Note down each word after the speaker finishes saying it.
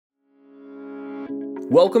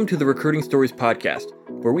Welcome to the Recruiting Stories podcast,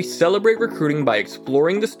 where we celebrate recruiting by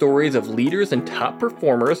exploring the stories of leaders and top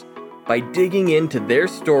performers by digging into their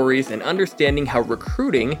stories and understanding how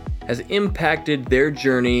recruiting has impacted their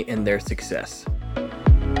journey and their success.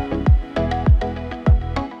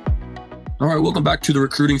 All right, welcome back to the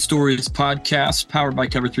Recruiting Stories podcast, powered by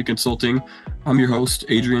Cover 3 Consulting. I'm your host,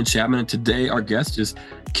 Adrian Chapman, and today our guest is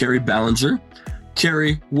Carrie Ballenger.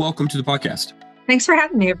 Carrie, welcome to the podcast. Thanks for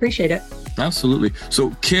having me. I appreciate it. Absolutely. So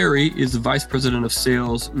Carrie is the Vice President of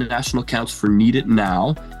Sales, National Accounts for Need It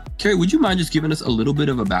Now. Carrie, would you mind just giving us a little bit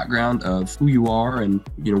of a background of who you are and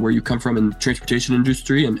where you come from in the transportation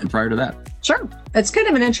industry and prior to that? Sure. It's kind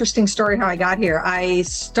of an interesting story how I got here. I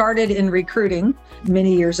started in recruiting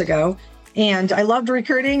many years ago, and I loved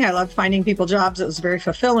recruiting. I loved finding people jobs. It was very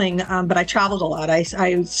fulfilling, but I traveled a lot. I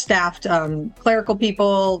staffed clerical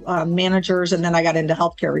people, managers, and then I got into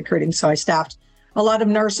healthcare recruiting. So I staffed a lot of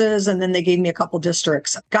nurses, and then they gave me a couple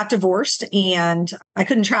districts. Got divorced, and I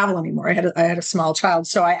couldn't travel anymore. I had a small child.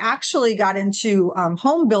 So I actually got into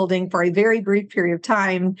home building for a very brief period of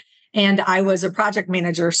time, and I was a project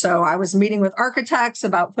manager. So I was meeting with architects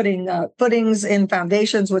about putting footings in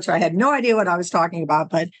foundations, which I had no idea what I was talking about,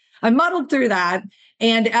 but I muddled through that.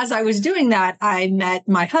 And as I was doing that, I met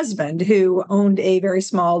my husband, who owned a very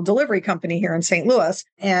small delivery company here in St. Louis.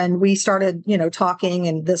 And we started, talking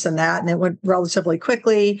and this and that, and it went relatively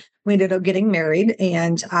quickly. We ended up getting married.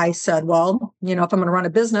 And I said, well, if I'm going to run a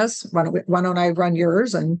business, why don't I run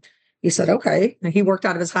yours? And he said, okay. And he worked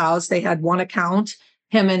out of his house. They had one account,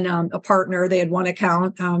 him and a partner. They had one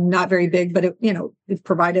account, not very big, but it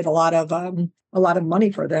provided a lot of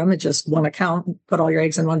money for them. It's just one account, put all your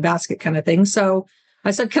eggs in one basket kind of thing. So I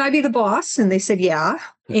said, can I be the boss? And they said, yeah.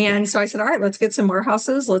 And so I said, all right, let's get some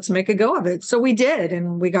warehouses. Let's make a go of it. So we did.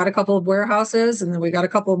 And we got a couple of warehouses, and then we got a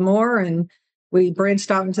couple more, and we branched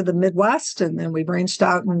out into the Midwest, and then we branched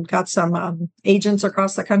out and got some agents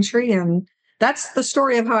across the country. And that's the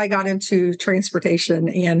story of how I got into transportation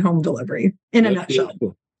and home delivery in a nutshell.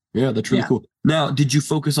 Cool. Yeah, that's really cool. Now, did you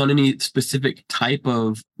focus on any specific type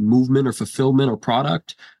of movement or fulfillment or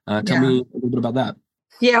product? Tell me a little bit about that.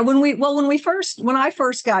 Yeah, when I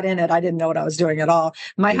first got in it, I didn't know what I was doing at all.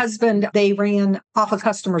 My husband, they ran off a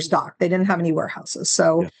customer's dock. They didn't have any warehouses.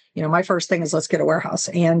 So, my first thing is let's get a warehouse.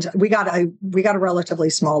 And we got a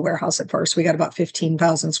relatively small warehouse at first. We got about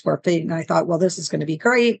 15,000 square feet. And I thought, well, this is going to be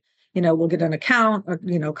great. We'll get an account,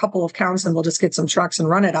 a couple of counts, and we'll just get some trucks and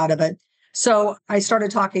run it out of it. So I started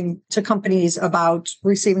talking to companies about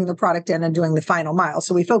receiving the product in and doing the final mile.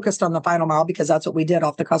 So we focused on the final mile because that's what we did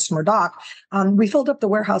off the customer dock. We filled up the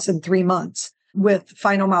warehouse in 3 months with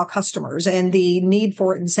final mile customers, and the need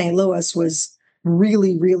for it in St. Louis was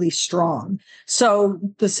really, really strong. So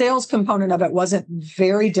the sales component of it wasn't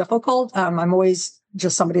very difficult. I'm always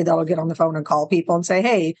just somebody that'll get on the phone and call people and say,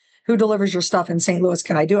 hey, who delivers your stuff in St. Louis?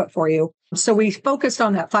 Can I do it for you? So we focused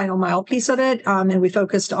on that final mile piece of it. And we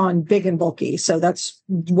focused on big and bulky. So that's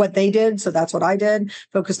what they did. So that's what I did.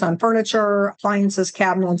 Focused on furniture, appliances,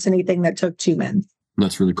 cabinets, anything that took 2 men.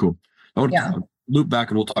 That's really cool. I want to loop back,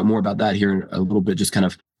 and we'll talk more about that here in a little bit, just kind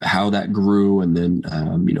of how that grew, and then,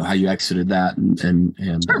 how you exited that and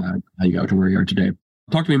how you got to where you are today.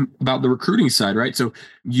 Talk to me about the recruiting side, right? So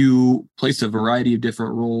you placed a variety of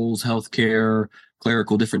different roles, healthcare,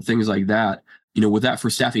 clerical, different things like that, with that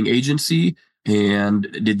for staffing agency. And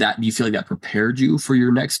do you feel like that prepared you for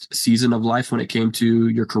your next season of life when it came to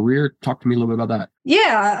your career? Talk to me a little bit about that.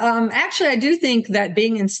 Yeah, actually, I do think that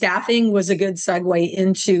being in staffing was a good segue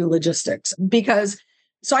into logistics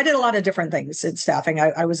so I did a lot of different things in staffing.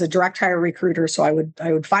 I was a direct hire recruiter. So I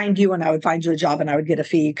would find you, and I would find you a job, and I would get a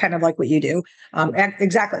fee, kind of like what you do,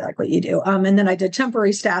 exactly like what you do. And then I did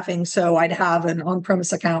temporary staffing. So I'd have an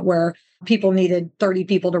on-premise account where people needed 30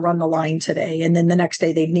 people to run the line today. And then the next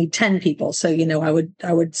day they'd need 10 people. So,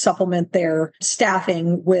 I would supplement their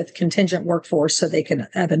staffing with contingent workforce so they can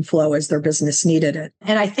ebb and flow as their business needed it.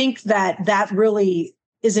 And I think that really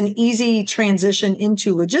is an easy transition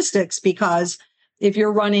into logistics, because if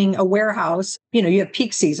you're running a warehouse, you have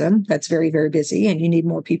peak season that's very, very busy, and you need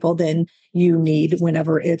more people than you need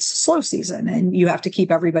whenever it's slow season. And you have to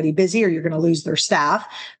keep everybody busy, or you're going to lose their staff,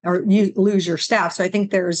 or you lose your staff. So I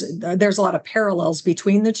think there's a lot of parallels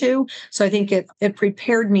between the two. So I think it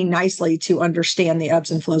prepared me nicely to understand the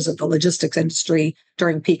ebbs and flows of the logistics industry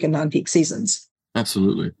during peak and non-peak seasons.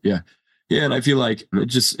 Absolutely. Yeah. Yeah, and I feel like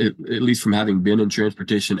at least from having been in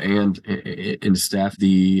transportation and in staff,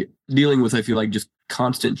 the dealing with, I feel like, just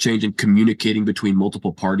constant change and communicating between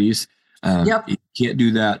multiple parties. You can't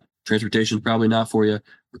do that. Transportation is probably not for you.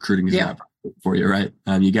 Recruiting is not for you, right?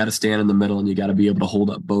 You got to stand in the middle, and you got to be able to hold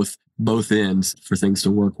up both both ends for things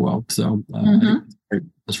to work well. So I think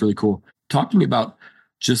that's really cool. Talk to me about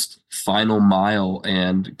just final mile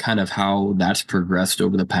and kind of how that's progressed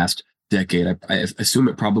over the past decade. I assume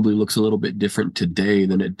it probably looks a little bit different today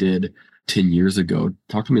than it did 10 years ago.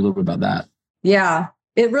 Talk to me a little bit about that. Yeah,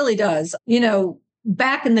 it really does.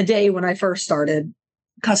 Back in the day when I first started,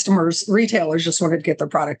 retailers just wanted to get their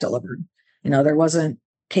product delivered. There wasn't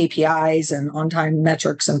KPIs and on-time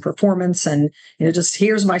metrics and performance and, just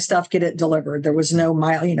here's my stuff, get it delivered. There was no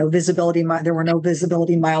visibility. There were no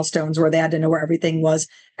visibility milestones where they had to know where everything was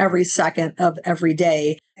every second of every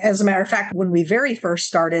day. As a matter of fact, when we very first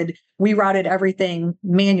started, we routed everything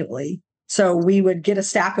manually. So we would get a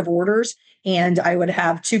stack of orders and I would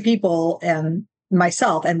have two people and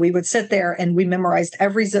myself, and we would sit there and we memorized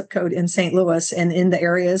every zip code in St. Louis and in the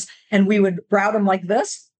areas, and we would route them like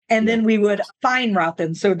this. And then we would fine route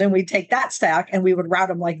them. So then we'd take that stack and we would route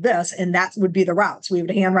them like this. And that would be the routes. We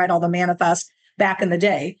would handwrite all the manifests back in the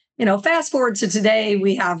day. Fast forward to today,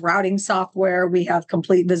 we have routing software. We have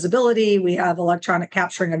complete visibility. We have electronic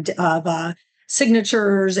capturing of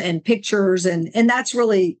signatures and pictures. And that's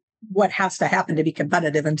really what has to happen to be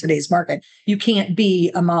competitive in today's market. You can't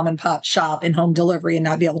be a mom and pop shop in home delivery and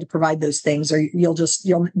not be able to provide those things, or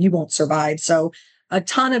you won't survive. So a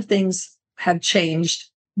ton of things have changed.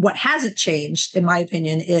 What hasn't changed, in my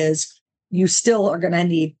opinion, is you still are going to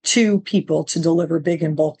need two people to deliver big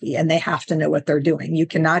and bulky, and they have to know what they're doing. You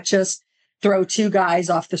cannot just throw two guys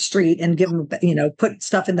off the street and give them, put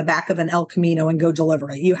stuff in the back of an El Camino and go deliver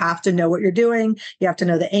it. You have to know what you're doing. You have to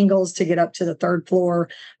know the angles to get up to the third floor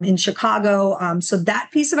in Chicago. So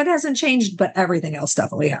that piece of it hasn't changed, but everything else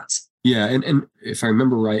definitely has. Yeah. And if I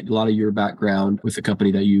remember right, a lot of your background with the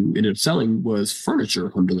company that you ended up selling was furniture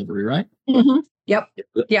home delivery, right? Mm-hmm. Yep.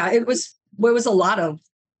 Yeah, it was a lot of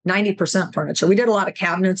 90% furniture. We did a lot of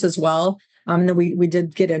cabinets as well. And then we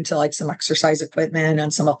did get into like some exercise equipment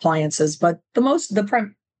and some appliances, but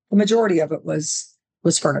the majority of it was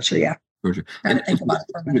furniture. Yeah. Furniture. And it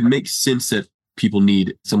would make sense that people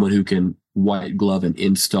need someone who can white glove and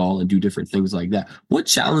install and do different things like that. What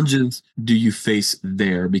challenges do you face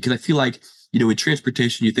there? Because I feel like, in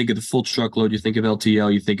transportation, you think of the full truckload, you think of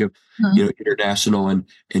LTL, you think of, international and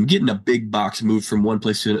getting a big box moved from one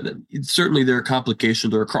place to another. Certainly there are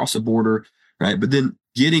complications, they're across the border, right? But then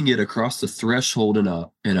getting it across the threshold in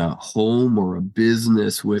a home or a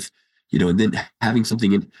business with, and then having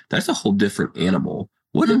something in, that's a whole different animal.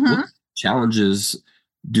 What challenges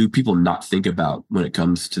do people not think about when it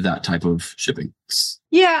comes to that type of shipping?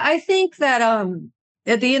 Yeah, I think that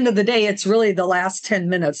at the end of the day, it's really the last 10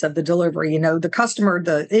 minutes of the delivery. The customer,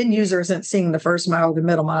 the end user isn't seeing the first mile, the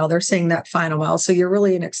middle mile, they're seeing that final mile. So you're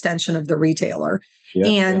really an extension of the retailer. Yeah,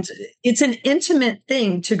 and it's an intimate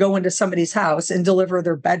thing to go into somebody's house and deliver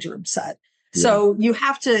their bedroom set. Yeah. So you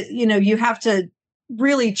have to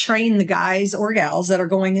really train the guys or gals that are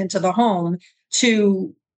going into the home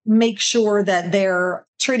to make sure that they're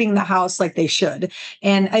treating the house like they should.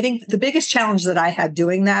 And I think the biggest challenge that I had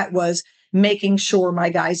doing that was making sure my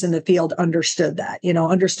guys in the field understood that,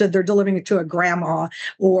 understood they're delivering it to a grandma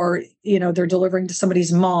or, they're delivering to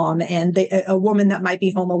somebody's mom and a woman that might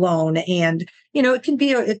be home alone. And, it can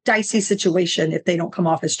be a dicey situation if they don't come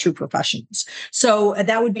off as true professionals. So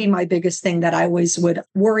that would be my biggest thing that I always would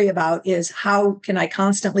worry about is how can I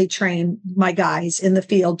constantly train my guys in the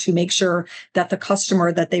field to make sure that the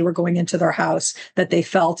customer that they were going into their house, that they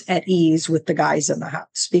felt at ease with the guys in the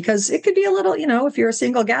house, because it could be a little, if you're a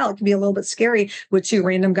single gal, it can be a little bit scary with two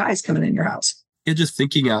random guys coming in your house. Yeah, just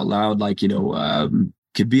thinking out loud, like,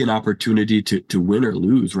 could be an opportunity to win or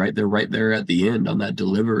lose, right? They're right there at the end on that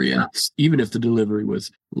delivery. And even if the delivery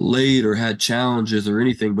was late or had challenges or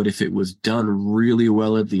anything, but if it was done really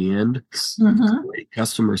well at the end, great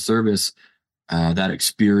customer service, that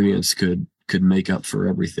experience could make up for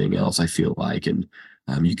everything else, I feel like. And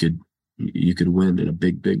you could win in a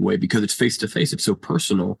big way because it's face to face. It's so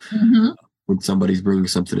personal when somebody's bringing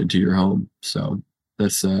something into your home. So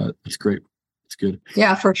that's great. It's good.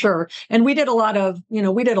 Yeah, for sure. And we did a lot of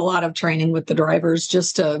training with the drivers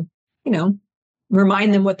just to,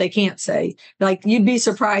 remind them what they can't say. Like you'd be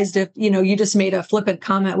surprised if, you just made a flippant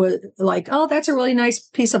comment with like, oh, that's a really nice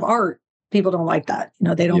piece of art. People don't like that.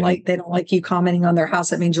 They don't like you commenting on their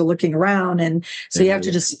house. That means you're looking around. And so you have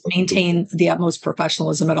to just maintain the utmost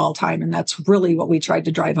professionalism at all time. And that's really what we tried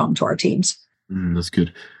to drive home to our teams. That's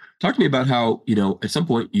good. Talk to me about how, at some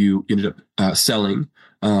point you ended up selling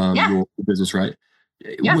your business, right?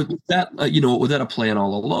 Yeah. Was that, was that a plan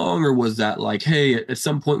all along, or was that like, hey, at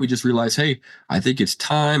some point we just realized, hey, I think it's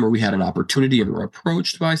time, or we had an opportunity and were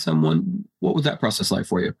approached by someone? What was that process like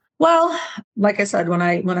for you? Well, like I said, when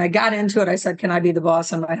I got into it, I said, "Can I be the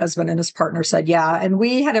boss?" And my husband and his partner said, "Yeah." And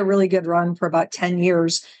we had a really good run for about 10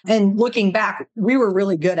 years. And looking back, we were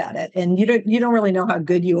really good at it. And you don't really know how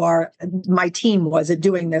good you are. My team was at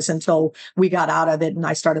doing this until we got out of it and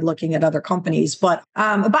I started looking at other companies. But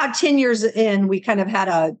about 10 years in, we kind of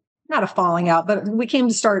had not a falling out, but we came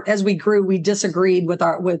to start as we grew, we disagreed with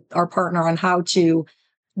our partner on how to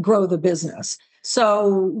grow the business.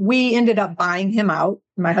 So we ended up buying him out.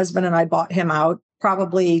 My husband and I bought him out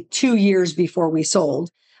probably 2 years before we sold,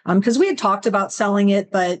 because we had talked about selling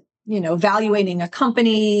it, but valuating a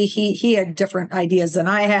company, he had different ideas than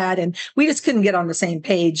I had, and we just couldn't get on the same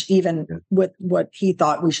page, even with what he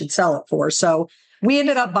thought we should sell it for. So we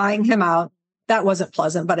ended up buying him out. That wasn't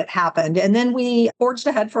pleasant, but it happened. And then we forged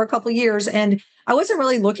ahead for a couple of years. And I wasn't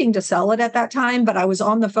really looking to sell it at that time, but I was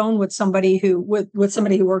on the phone with somebody who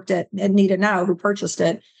worked at Need It Now, who purchased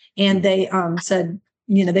it. And they said,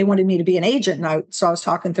 they wanted me to be an agent. And so I was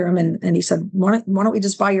talking through him and he said, why don't we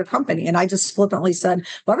just buy your company? And I just flippantly said,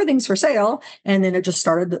 well, everything's for sale. And then it just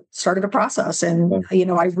started a process. And,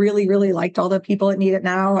 I really, really liked all the people at Need It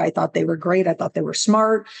Now. I thought they were great. I thought they were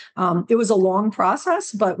smart. It was a long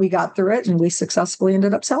process, but we got through it and we successfully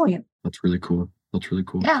ended up selling it. That's really cool.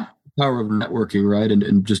 Yeah. Power of networking, right?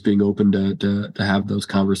 And just being open to have those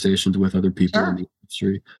conversations with other people in the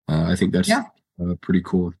industry. I think that's pretty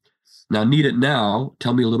cool. Now, Need It Now,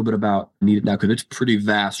 tell me a little bit about Need It Now, because it's pretty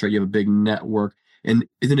vast, right? You have a big network. And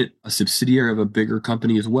isn't it a subsidiary of a bigger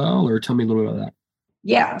company as well? Or tell me a little bit about that.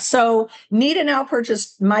 Yeah. So Need It Now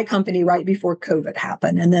purchased my company right before COVID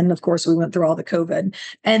happened. And then, of course, we went through all the COVID.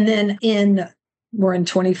 And then we're in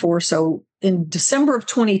 24. So in December of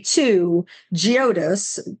 22,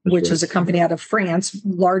 Geodis, which is a company out of France,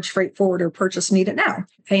 large freight forwarder, purchased Need It Now.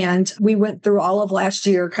 And we went through all of last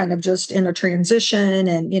year kind of just in a transition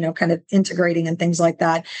and, kind of integrating and things like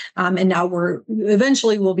that. And now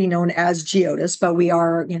we'll be known as Geodis, but we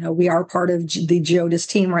are part of the Geodis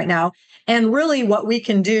team right now. And really what we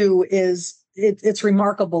can do is it's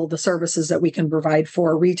remarkable, the services that we can provide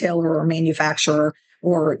for a retailer or a manufacturer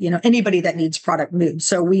or, anybody that needs product moved.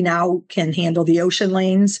 So we now can handle the ocean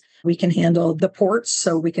lanes. We can handle the ports.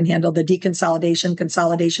 So we can handle the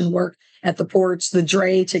consolidation work at the ports, the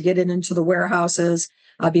dray to get it into the warehouses.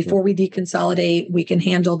 Before we deconsolidate, we can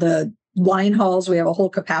handle the line hauls. We have a whole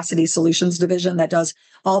capacity solutions division that does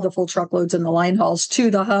all the full truckloads in the line hauls to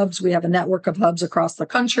the hubs. We have a network of hubs across the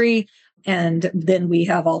country. And then we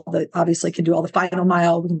have obviously can do all the final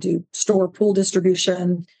mile. We can do store pool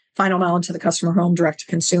distribution, final mile into the customer home, direct to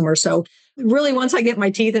consumer. So really, once I get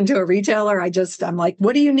my teeth into a retailer, I'm like,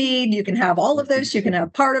 what do you need? You can have all of this. You can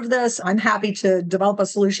have part of this. I'm happy to develop a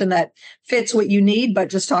solution that fits what you need, but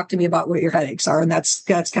just talk to me about what your headaches are. And that's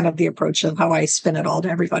kind of the approach of how I spin it all to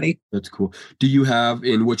everybody. That's cool. Do you have,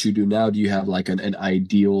 in what you do now, do you have like an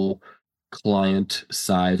ideal client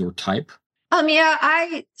size or type?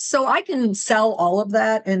 So I can sell all of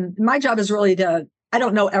that. And my job is really I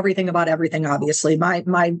don't know everything about everything, obviously.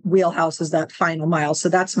 My wheelhouse is that final mile. So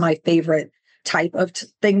that's my favorite type of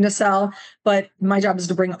thing to sell. But my job is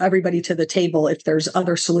to bring everybody to the table if there's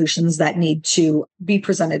other solutions that need to be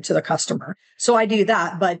presented to the customer. So I do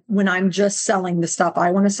that. But when I'm just selling the stuff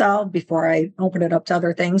I want to sell before I open it up to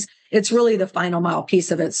other things, it's really the final mile piece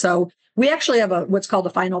of it. So we actually have what's called a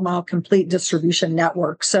final mile complete distribution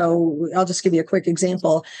network. So I'll just give you a quick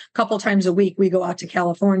example. A couple times a week, we go out to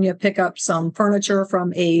California, pick up some furniture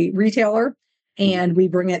from a retailer, and we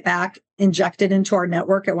bring it back, inject it into our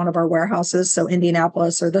network at one of our warehouses. So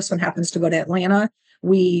Indianapolis, or this one happens to go to Atlanta.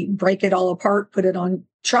 We break it all apart, put it on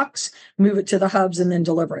trucks, move it to the hubs, and then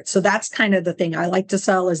deliver it. So that's kind of the thing I like to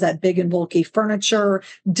sell, is that big and bulky furniture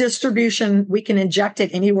distribution. We can inject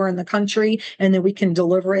it anywhere in the country, and then we can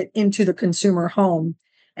deliver it into the consumer home.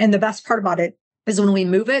 And the best part about it is when we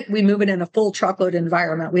move it in a full truckload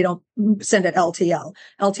environment. We don't send it LTL.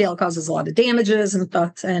 LTL causes a lot of damages and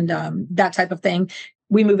that type of thing.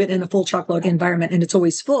 We move it in a full truckload environment, and it's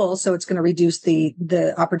always full. So it's going to reduce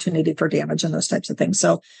the opportunity for damage and those types of things.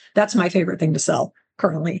 So that's my favorite thing to sell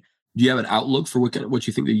currently. Do you have an outlook for what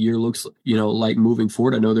you think the year looks, like moving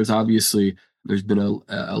forward? I know there's been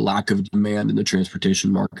a lack of demand in the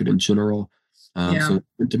transportation market in general. So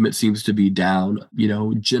sentiment seems to be down,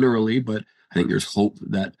 generally, but I think there's hope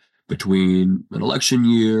that between an election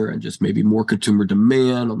year and just maybe more consumer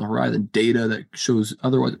demand on the horizon, data that shows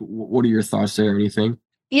otherwise. What are your thoughts there? Anything?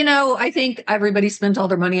 I think everybody spent all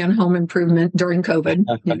their money on home improvement during COVID.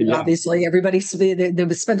 Yeah. Obviously, everybody they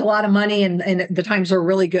spent a lot of money, and the times were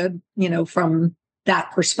really good, from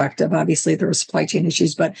that perspective. Obviously, there were supply chain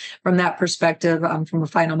issues, but from that perspective, from a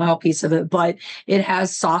final mile piece of it, but it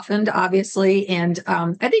has softened, obviously. And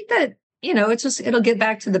I think that, it'll get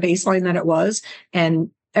back to the baseline that it was,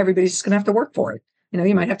 and everybody's just going to have to work for it.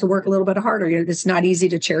 You might have to work a little bit harder. It's not easy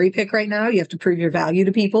to cherry pick right now. You have to prove your value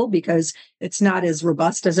to people because it's not as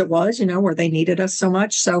robust as it was, where they needed us so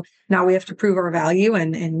much. So now we have to prove our value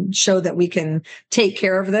and show that we can take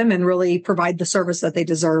care of them and really provide the service that they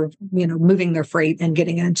deserve, moving their freight and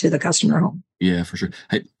getting into the customer home. Yeah, for sure.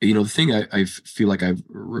 The thing I feel like I've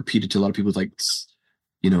repeated to a lot of people is like,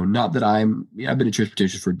 not that I've been in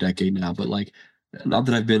transportation for a decade now, but like, not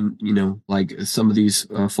that I've been, like some of these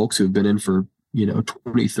folks who have been in for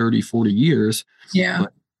 20, 30, 40 years. Yeah.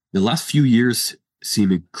 But the last few years seem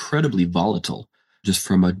incredibly volatile just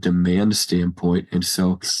from a demand standpoint. And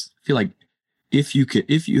so I feel like if you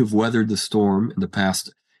have weathered the storm in the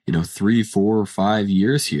past, 3, 4, or 5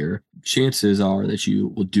 years here, chances are that you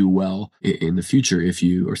will do well in the future if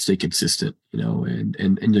you or stay consistent,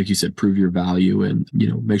 and like you said, prove your value and,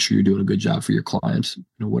 make sure you're doing a good job for your clients,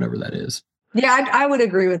 whatever that is. Yeah, I would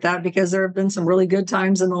agree with that because there have been some really good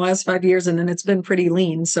times in the last 5 years, and then it's been pretty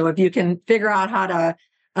lean. So if you can figure out how to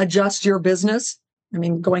adjust your business,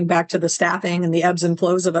 going back to the staffing and the ebbs and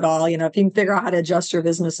flows of it all, if you can figure out how to adjust your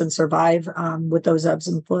business and survive with those ebbs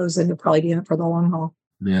and flows, then you'll probably be in it for the long haul.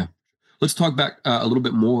 Yeah. Let's talk back a little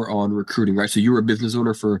bit more on recruiting, right? So you were a business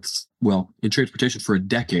owner in transportation for a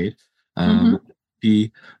decade, of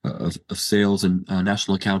sales and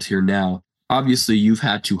national accounts here now. Obviously, you've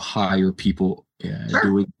had to hire people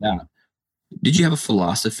doing that. Did you have a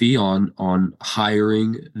philosophy on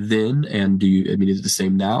hiring then? And is it the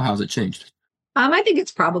same now? How's it changed? I think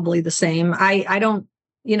it's probably the same. I don't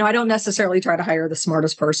necessarily try to hire the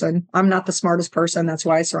smartest person. I'm not the smartest person. That's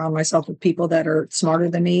why I surround myself with people that are smarter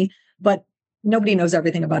than me. But nobody knows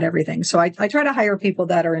everything about everything. So I try to hire people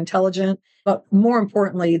that are intelligent, but more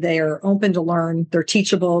importantly, they are open to learn. They're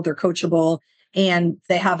teachable, they're coachable, and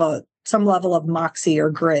they have some level of moxie or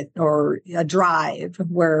grit or a drive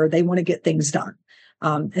where they want to get things done.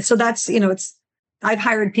 And so that's, I've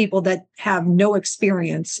hired people that have no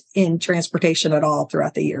experience in transportation at all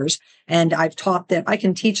throughout the years. And I've taught them, I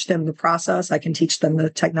can teach them the process. I can teach them the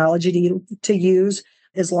technology to use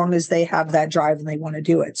as long as they have that drive and they want to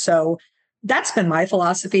do it. So that's been my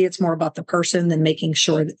philosophy. It's more about the person than making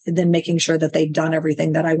sure that they've done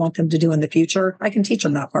everything that I want them to do in the future. I can teach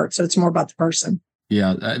them that part. So it's more about the person.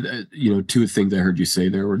 Yeah. Two things I heard you say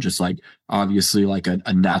there were just like, obviously like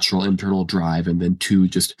a natural internal drive, and then two,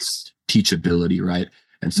 just teachability. Right.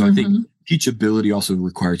 And so I think teachability also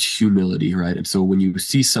requires humility. Right. And so when you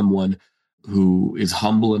see someone who is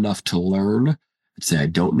humble enough to learn and say, I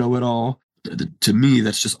don't know it all, to me,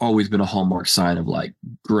 that's just always been a hallmark sign of like,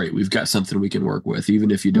 great, we've got something we can work with. Even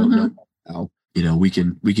if you don't know how, we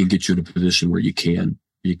can get you in a position where you can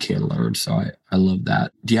learn. So I love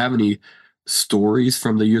that. Do you have any stories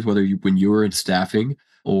from the years, when you were in staffing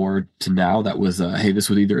or to now, that was hey, this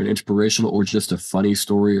was either an inspirational or just a funny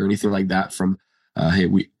story or anything like that from I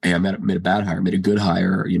made a bad hire, made a good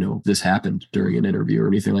hire, this happened during an interview or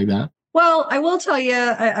anything like that? Well, I will tell you,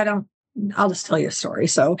 I'll just tell you a story.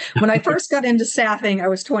 So when I first got into staffing, I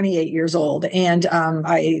was 28 years old, and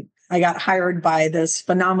I got hired by this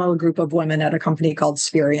phenomenal group of women at a company called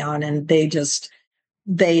Spherion, and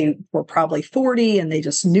they were probably 40 and they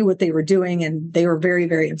just knew what they were doing, and they were very,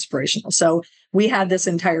 very inspirational. So we had this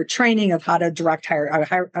entire training of how to direct hire.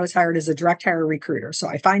 I was hired as a direct hire recruiter. So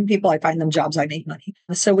I find people, I find them jobs, I make money.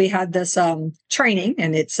 So we had this training,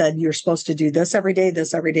 and it said, you're supposed to do this every day,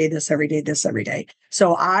 this every day, this every day, this every day.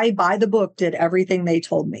 So I, by the book, did everything they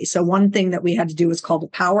told me. So one thing that we had to do was called a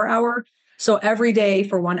power hour. So every day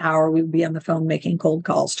for 1 hour, we would be on the phone making cold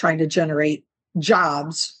calls, trying to generate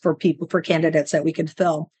jobs for candidates that we could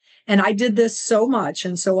fill. And I did this so much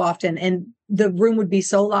and so often, and the room would be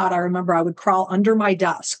so loud. I remember I would crawl under my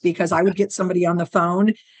desk because I would get somebody on the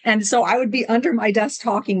phone. And so I would be under my desk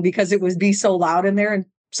talking because it would be so loud in there. And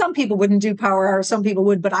some people wouldn't do power hour, some people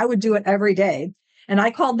would, but I would do it every day. And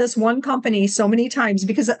I called this one company so many times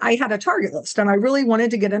because I had a target list and I really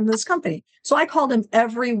wanted to get into this company. So I called him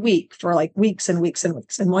every week for like weeks and weeks and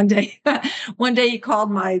weeks. And one day he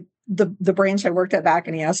called the branch I worked at back,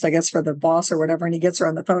 and he asked, I guess, for the boss or whatever. And he gets her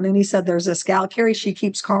on the phone and he said, there's this gal, Carrie, she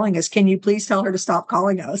keeps calling us. Can you please tell her to stop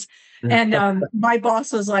calling us? And my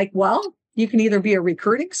boss was like, well, you can either be a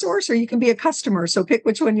recruiting source or you can be a customer. So pick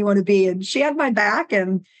which one you want to be. And she had my back,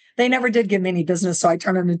 and they never did give me any business. So I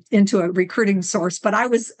turned it into a recruiting source, but I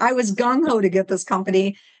was gung ho to get this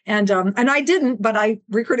company, and I didn't, but I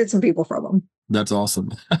recruited some people from them. That's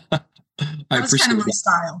awesome. I That was appreciate kind of my that.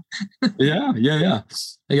 style. Yeah.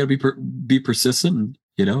 You got to be persistent. And,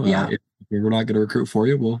 Yeah. if we're not going to recruit for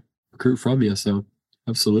you, we'll recruit from you. So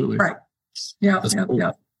absolutely. Right. Yeah. That's Yeah. cool.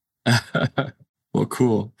 Yeah. Well,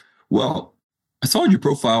 cool. Well, I saw in your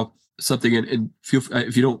profile something, and feel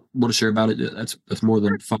if you don't want to share about it, that's more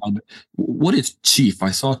than fine. But what is Chief?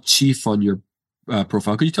 I saw Chief on your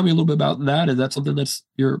profile. Could you tell me a little bit about that? Is that something that's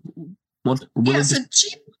you're willing So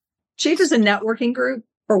to? Chief is a networking group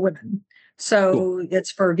for women. So Cool.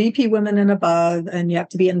 it's for VP women and above, and you have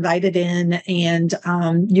to be invited in, and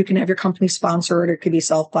you can have your company sponsored, or it could be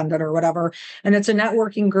self-funded or whatever. And it's a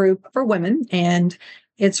networking group for women, and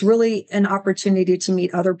it's really an opportunity to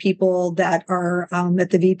meet other people that are at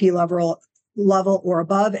the VP level or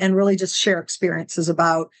above, and really just share experiences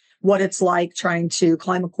about what it's like trying to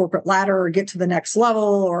climb a corporate ladder or get to the next level,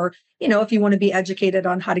 or if you want to be educated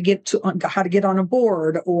on how to get on a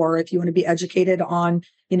board, or if you want to be educated on,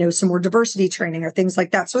 some more diversity training or things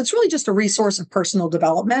like that. So it's really just a resource of personal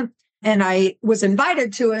development. And I was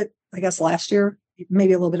invited to it, I guess last year,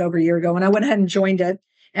 maybe a little bit over a year ago, and I went ahead and joined it.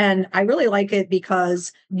 And I really like it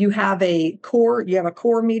because you have a core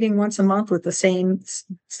meeting once a month with the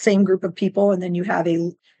same group of people. And then you have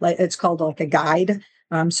it's called like a guide.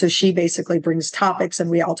 So she basically brings topics and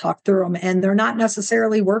we all talk through them, and they're not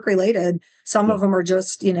necessarily work related. Some of them are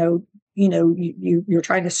just, you're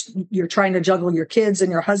trying to juggle your kids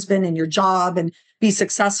and your husband and your job and be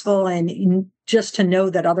successful, and just to know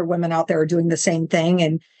that other women out there are doing the same thing.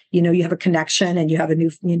 And, you have a connection, and you have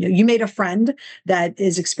you made a friend that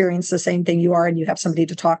is experienced the same thing you are, and you have somebody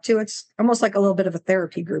to talk to. It's almost like a little bit of a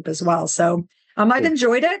therapy group as well. So I've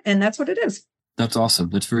enjoyed it, and that's what it is. That's awesome.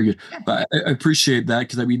 That's very good. But I appreciate that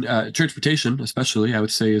because transportation, especially, I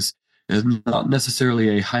would say, is not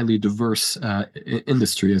necessarily a highly diverse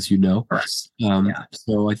industry, as you know.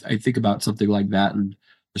 So I think about something like that, and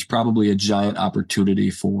there's probably a giant opportunity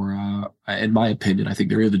for, in my opinion, I think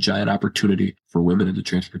there is a giant opportunity for women in the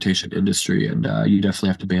transportation industry, and you definitely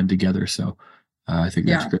have to band together. So I think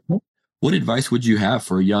that's great. What advice would you have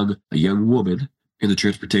for a young woman in the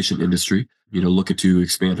transportation industry, looking to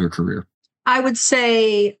expand her career? I would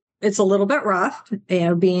say it's a little bit rough,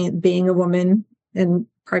 being a woman in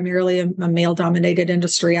primarily a male-dominated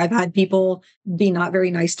industry. I've had people be not very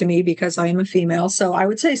nice to me because I am a female. So I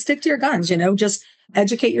would say stick to your guns, just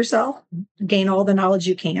educate yourself, gain all the knowledge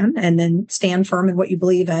you can, and then stand firm in what you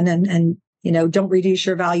believe in, and don't reduce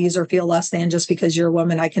your values or feel less than just because you're a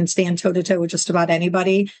woman. I can stand toe-to-toe with just about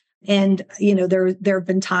anybody. And, there have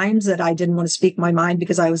been times that I didn't want to speak my mind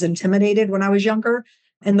because I was intimidated when I was younger.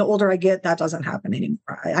 And the older I get, that doesn't happen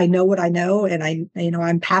anymore. I know what I know, and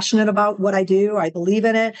I'm passionate about what I do. I believe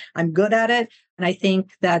in it. I'm good at it. And I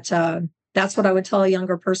think that that's what I would tell a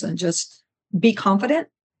younger person. Just be confident,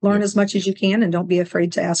 learn as much as you can, and don't be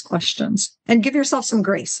afraid to ask questions, and give yourself some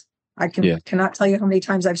grace. I cannot tell you how many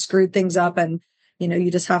times I've screwed things up, and,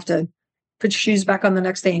 you just have to put your shoes back on the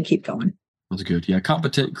next day and keep going. That's good. Yeah.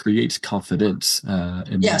 Competent creates confidence.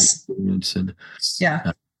 Yes.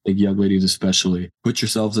 And young ladies especially, put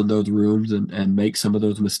yourselves in those rooms and make some of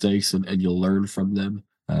those mistakes, and you'll learn from them.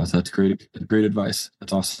 So that's great advice.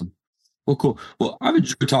 That's awesome. Well, cool. Well, I've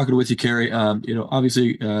enjoyed talking with you, Carrie.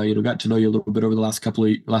 Obviously, got to know you a little bit over the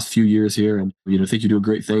last few years here, and think you're doing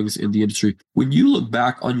great things in the industry. When you look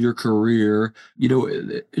back on your career,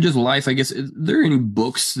 just life, I guess, is there any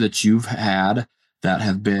books that you've had that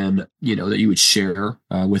have been, that you would share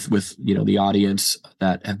with the audience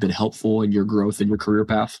that have been helpful in your growth in your career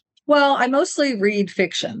path? Well, I mostly read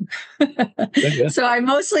fiction. So I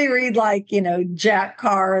mostly read Jack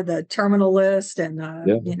Carr, the Terminal List, and,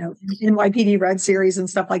 NYPD Red series and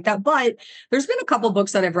stuff like that. But there's been a couple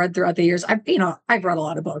books that I've read throughout the years. I've read a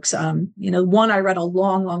lot of books. One I read a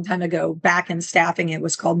long, long time ago back in staffing. It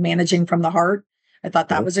was called Managing from the Heart. I thought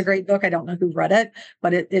that was a great book. I don't know who read it,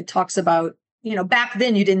 but it talks about, back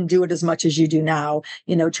then you didn't do it as much as you do now,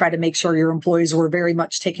 try to make sure your employees were very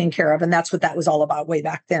much taken care of. And that's what that was all about way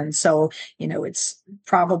back then. So, it's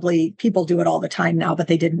probably people do it all the time now, but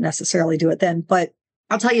they didn't necessarily do it then. But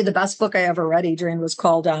I'll tell you, the best book I ever read, Adrian, was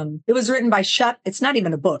called, it was written by Shep. It's not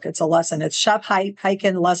even a book. It's a lesson. It's Shep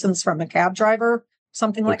Hyken, Lessons from a Cab Driver,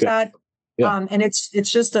 something like that. Yeah. And it's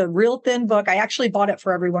just a real thin book. I actually bought it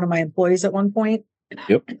for every one of my employees at one point.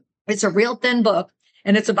 Yep. It's a real thin book.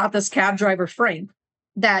 And it's about this cab driver, Frank,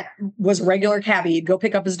 that was a regular cabbie. He'd go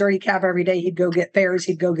pick up his dirty cab every day. He'd go get fares.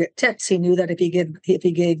 He'd go get tips. He knew that if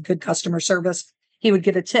he gave good customer service, he would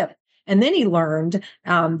get a tip. And then he learned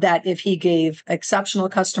that if he gave exceptional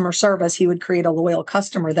customer service, he would create a loyal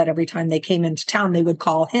customer that every time they came into town, they would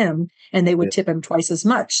call him and they would tip him twice as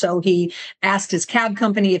much. So he asked his cab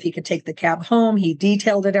company if he could take the cab home. He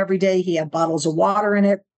detailed it every day. He had bottles of water in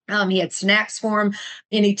it. He had snacks for him.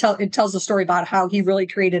 And it tells a story about how he really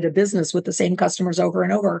created a business with the same customers over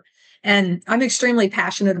and over. And I'm extremely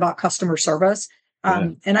passionate about customer service.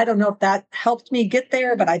 And I don't know if that helped me get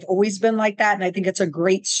there, but I've always been like that. And I think it's a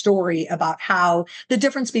great story about how the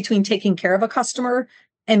difference between taking care of a customer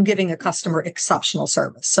and giving a customer exceptional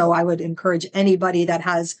service. So I would encourage anybody that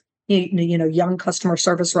has, young customer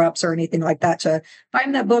service reps or anything like that to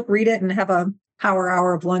find that book, read it, and have a power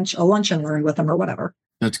hour of lunch and learn with them or whatever.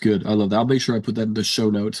 That's good. I love that. I'll make sure I put that in the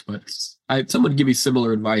show notes. But someone give me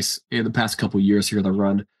similar advice in the past couple of years here that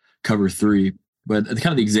run Cover 3. But kind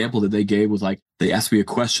of the example that they gave was like, they asked me a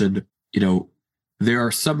question, there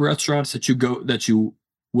are some restaurants that you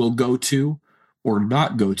will go to or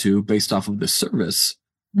not go to based off of the service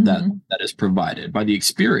that is provided, by the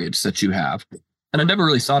experience that you have. And I never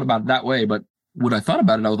really thought about it that way. But when I thought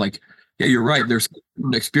about it, I was like, yeah, you're right. There's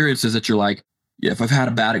experiences that you're like, yeah, if I've had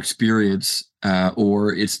a bad experience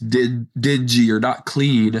or it's dingy or not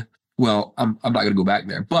clean, well, I'm not going to go back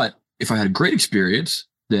there. But if I had a great experience,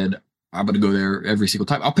 then I'm going to go there every single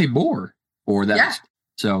time. I'll pay more for that. Yeah.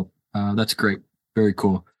 So that's great. Very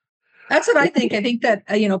cool. That's what I think. I think that,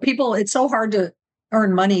 people, it's so hard to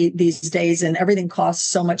earn money these days and everything costs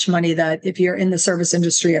so much money that if you're in the service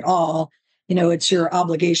industry at all, it's your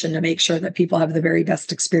obligation to make sure that people have the very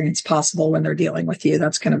best experience possible when they're dealing with you.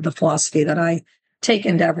 That's kind of the philosophy that I take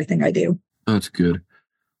into everything I do. That's good.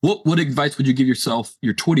 What advice would you give yourself,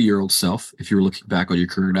 your 20-year-old self, if you were looking back on your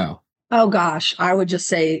career now? Oh, gosh, I would just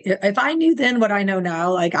say, if I knew then what I know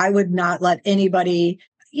now, like I would not let anybody,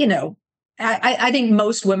 I think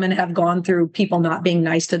most women have gone through people not being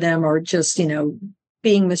nice to them or just,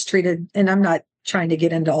 being mistreated. And I'm not trying to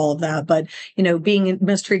get into all of that, but, being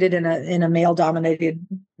mistreated in a male dominated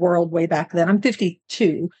world way back then. I'm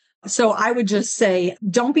 52. So I would just say,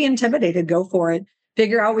 don't be intimidated. Go for it.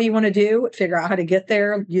 Figure out what you want to do, figure out how to get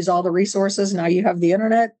there, use all the resources. Now you have the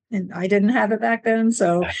internet and I didn't have it back then.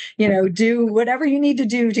 So, do whatever you need to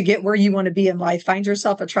do to get where you want to be in life. Find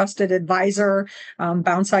yourself a trusted advisor,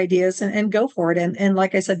 bounce ideas and go for it. And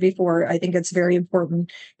like I said before, I think it's very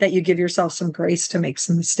important that you give yourself some grace to make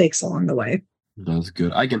some mistakes along the way. That's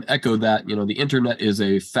good. I can echo that. The internet is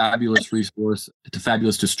a fabulous resource. It's a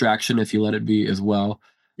fabulous distraction if you let it be as well.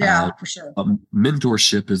 Yeah, for sure.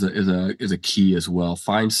 Mentorship is a key as well.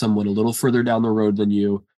 Find someone a little further down the road than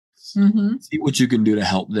you. See what you can do to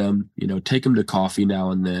help them. Take them to coffee now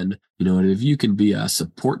and then. And if you can be a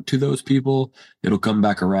support to those people, it'll come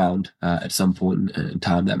back around at some point in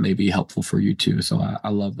time that may be helpful for you too. So I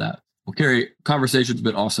love that. Well, Carrie, conversation's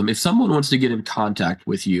been awesome. If someone wants to get in contact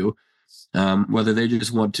with you, whether they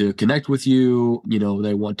just want to connect with you,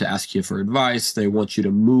 they want to ask you for advice, they want you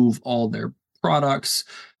to move all their products,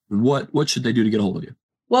 what should they do to get a hold of you?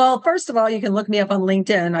 Well, first of all, you can look me up on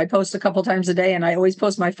LinkedIn. I post a couple times a day and I always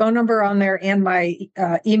post my phone number on there and my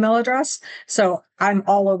email address. So I'm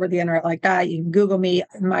all over the internet like that. You can Google me.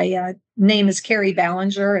 My name is Carrie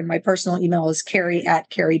Ballenger and my personal email is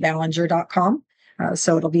carrie@carrieballenger.com.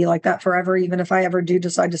 So it'll be like that forever, even if I ever do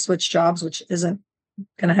decide to switch jobs, which isn't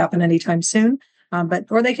going to happen anytime soon.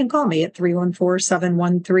 Or they can call me at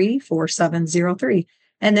 314-713-4703.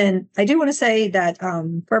 And then I do want to say that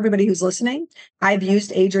for everybody who's listening, I've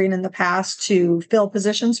used Adrian in the past to fill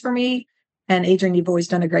positions for me. And Adrian, you've always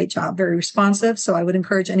done a great job, very responsive. So I would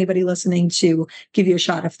encourage anybody listening to give you a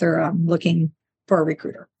shot if they're looking for a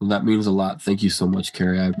recruiter. Well, that means a lot. Thank you so much,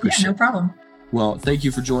 Carrie. I appreciate it. No problem. Well, thank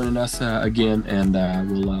you for joining us again, and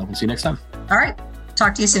we'll see you next time. All right.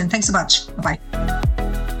 Talk to you soon. Thanks so much. Bye-bye.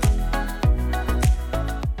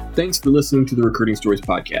 Thanks for listening to the Recruiting Stories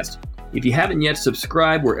podcast. If you haven't yet,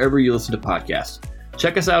 subscribe wherever you listen to podcasts.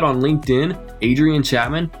 Check us out on LinkedIn, Adrian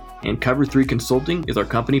Chapman, and Cover 3 Consulting is our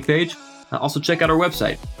company page. Also check out our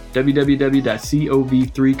website,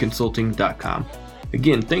 www.cov3consulting.com.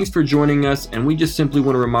 Again, thanks for joining us, and we just simply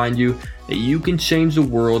want to remind you that you can change the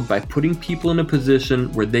world by putting people in a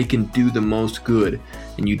position where they can do the most good,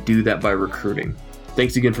 and you do that by recruiting.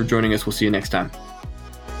 Thanks again for joining us. We'll see you next time.